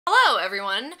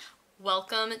everyone.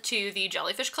 Welcome to the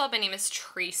Jellyfish Club. My name is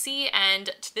Tracy,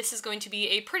 and this is going to be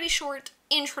a pretty short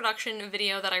introduction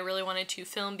video that I really wanted to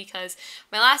film because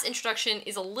my last introduction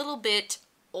is a little bit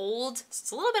old,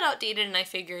 it's a little bit outdated, and I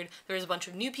figured there's a bunch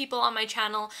of new people on my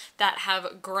channel that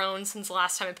have grown since the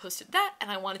last time I posted that,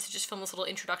 and I wanted to just film this little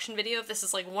introduction video if this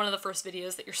is like one of the first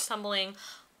videos that you're stumbling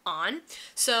on.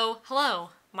 So,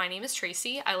 hello, my name is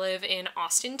Tracy. I live in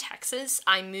Austin, Texas.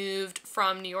 I moved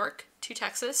from New York to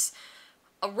Texas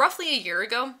roughly a year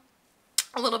ago,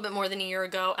 a little bit more than a year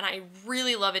ago, and I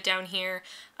really love it down here.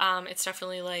 It's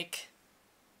definitely like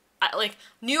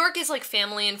New York is like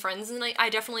family and friends, and I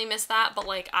definitely miss that, but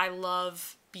like I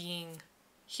love being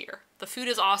here. The food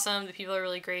is awesome, the people are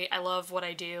really great, I love what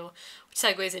I do, which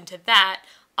segues into that.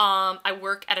 I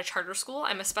work at a charter school.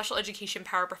 I'm a special education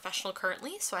paraprofessional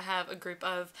currently, so I have a group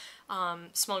of,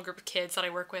 small group of kids that I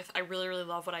work with. I really, really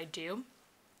love what I do.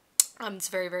 It's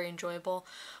very, very enjoyable.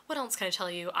 What else can I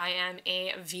tell you? I am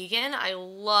a vegan. I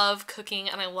love cooking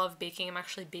and I love baking. I'm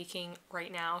actually baking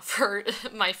right now for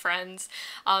my friends.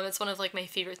 It's one of like my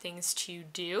favorite things to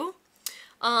do.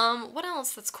 What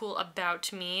else that's cool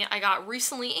about me? I got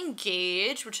recently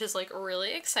engaged, which is like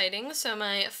really exciting. So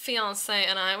my fiance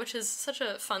and I, which is such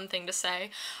a fun thing to say,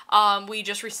 we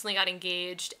just recently got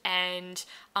engaged, and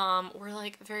we're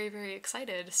like very, very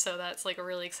excited. So that's like a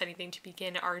really exciting thing to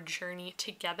begin our journey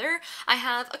together. I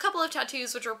have a couple of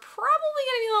tattoos, which are probably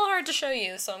gonna be a little hard to show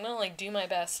you, so I'm gonna like do my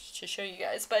best to show you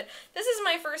guys. But this is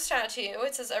my first tattoo.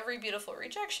 It says "Every Beautiful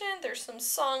Rejection." There's some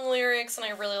song lyrics, and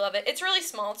I really love it. It's really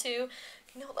small too.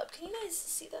 Hold up, can you guys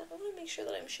see that? I want to make sure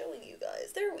that I'm showing you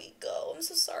guys. There we go. I'm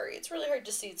so sorry. It's really hard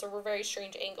to see. It's a very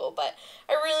strange angle, but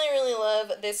I really, really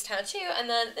love this tattoo. And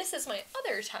then this is my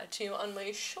other tattoo on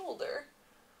my shoulder.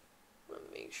 I want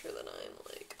to make sure that I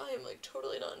am like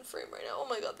totally not in frame right now. Oh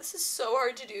my god, this is so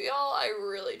hard to do, y'all. I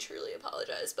really, truly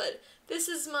apologize. But this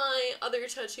is my other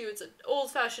tattoo. It's an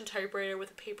old-fashioned typewriter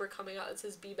with a paper coming out that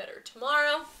says "Be Better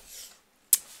Tomorrow."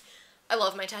 I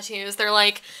love my tattoos. They're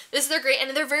like, they're great,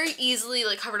 and they're very easily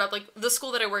like covered up. Like the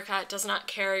school that I work at does not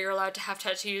care. You're allowed to have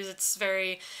tattoos. It's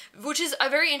which is a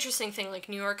very interesting thing. Like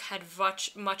New York had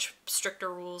much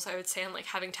stricter rules, I would say, on like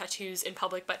having tattoos in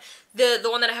public. But the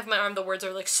one that I have on my arm, the words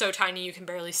are like so tiny you can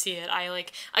barely see it.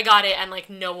 I got it and like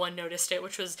no one noticed it,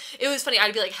 it was funny.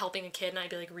 I'd be like helping a kid and I'd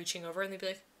be like reaching over and they'd be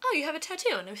like, "Oh, you have a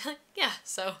tattoo," and I'd be like, "Yeah."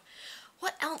 So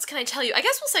what else can I tell you? I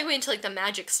guess we'll segue into like the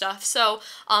magic stuff. So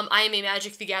I am a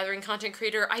Magic the Gathering content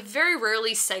creator. I very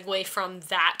rarely segue from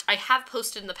that. I have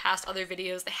posted in the past other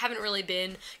videos. They haven't really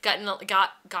been they haven't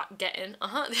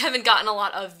gotten a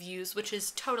lot of views, which is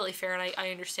totally fair, and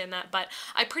I understand that. But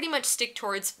I pretty much stick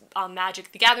towards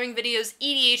Magic the Gathering videos.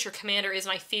 EDH or Commander is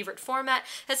my favorite format.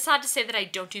 That's not to say that I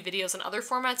don't do videos in other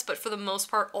formats, but for the most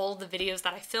part, all the videos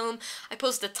that I film, I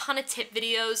post a ton of tip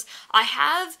videos. I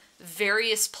have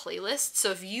various playlists,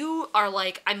 so if you are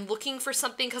like, I'm looking for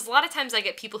something, because a lot of times I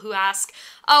get people who ask,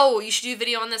 "Oh, you should do a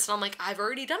video on this," and I'm like, I've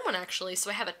already done one actually. So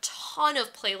I have a ton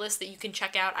of playlists that you can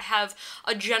check out. I have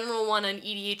a general one on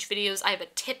EDH videos, I have a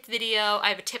tip video, I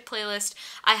have a tip playlist,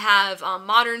 I have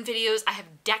modern videos, I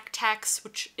have deck techs,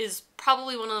 which is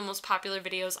probably one of the most popular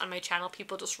videos on my channel.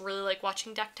 People just really like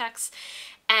watching deck techs.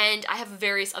 And I have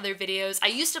various other videos. I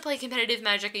used to play competitive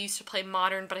Magic, I used to play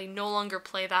modern, but I no longer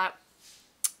play that.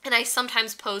 And I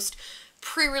sometimes post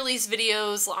pre-release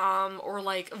videos, or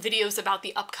like videos about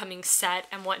the upcoming set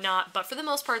and whatnot, but for the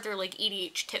most part they're like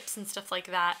EDH tips and stuff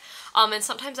like that. And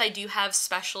sometimes I do have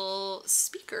special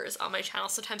speakers on my channel.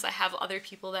 Sometimes I have other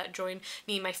people that join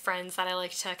me, my friends, that I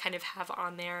like to kind of have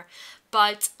on there.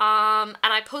 But, and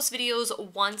I post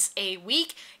videos once a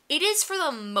week. It is for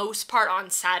the most part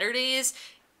on Saturdays.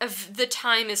 The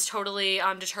time is totally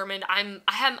determined.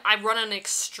 I run an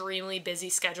extremely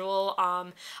busy schedule.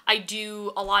 I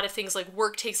do a lot of things, like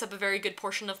work takes up a very good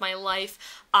portion of my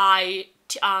life. I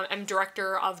am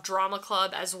director of Drama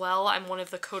Club as well. I'm one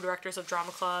of the co-directors of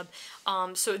Drama Club.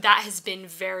 So that has been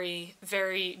very,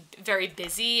 very, very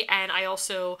busy. And I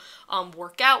also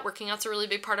work out. Working out's a really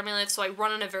big part of my life. So I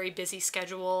run on a very busy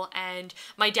schedule. And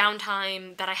my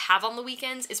downtime that I have on the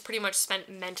weekends is pretty much spent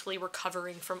mentally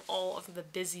recovering from all of the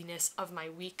busyness of my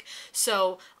week.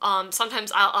 So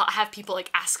sometimes I'll have people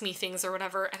like ask me things or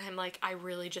whatever. And I'm like, I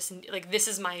really just, like, this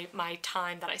is my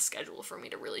time that I schedule for me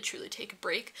to really truly take a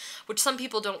break. Which some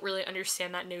people don't really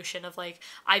understand that notion of like,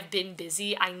 I've been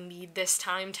busy, I need this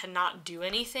time to not do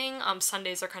anything.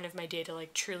 Sundays are kind of my day to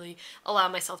like truly allow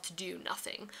myself to do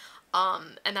nothing.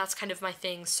 And that's kind of my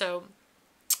thing. So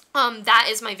that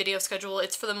is my video schedule.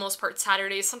 It's for the most part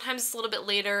Saturdays. Sometimes it's a little bit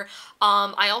later.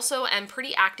 I also am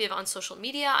pretty active on social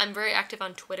media. I'm very active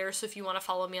on Twitter, so if you want to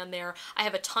follow me on there, I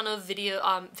have a ton of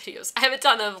videos. I have a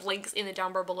ton of links in the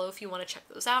down bar below if you want to check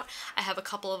those out. I have a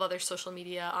couple of other social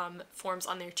media forms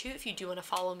on there too if you do want to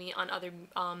follow me on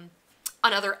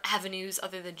other avenues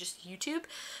other than just YouTube.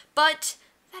 But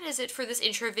that is it for this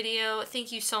intro video.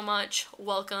 Thank you so much.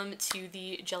 Welcome to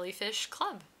the Jellyfish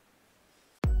Club.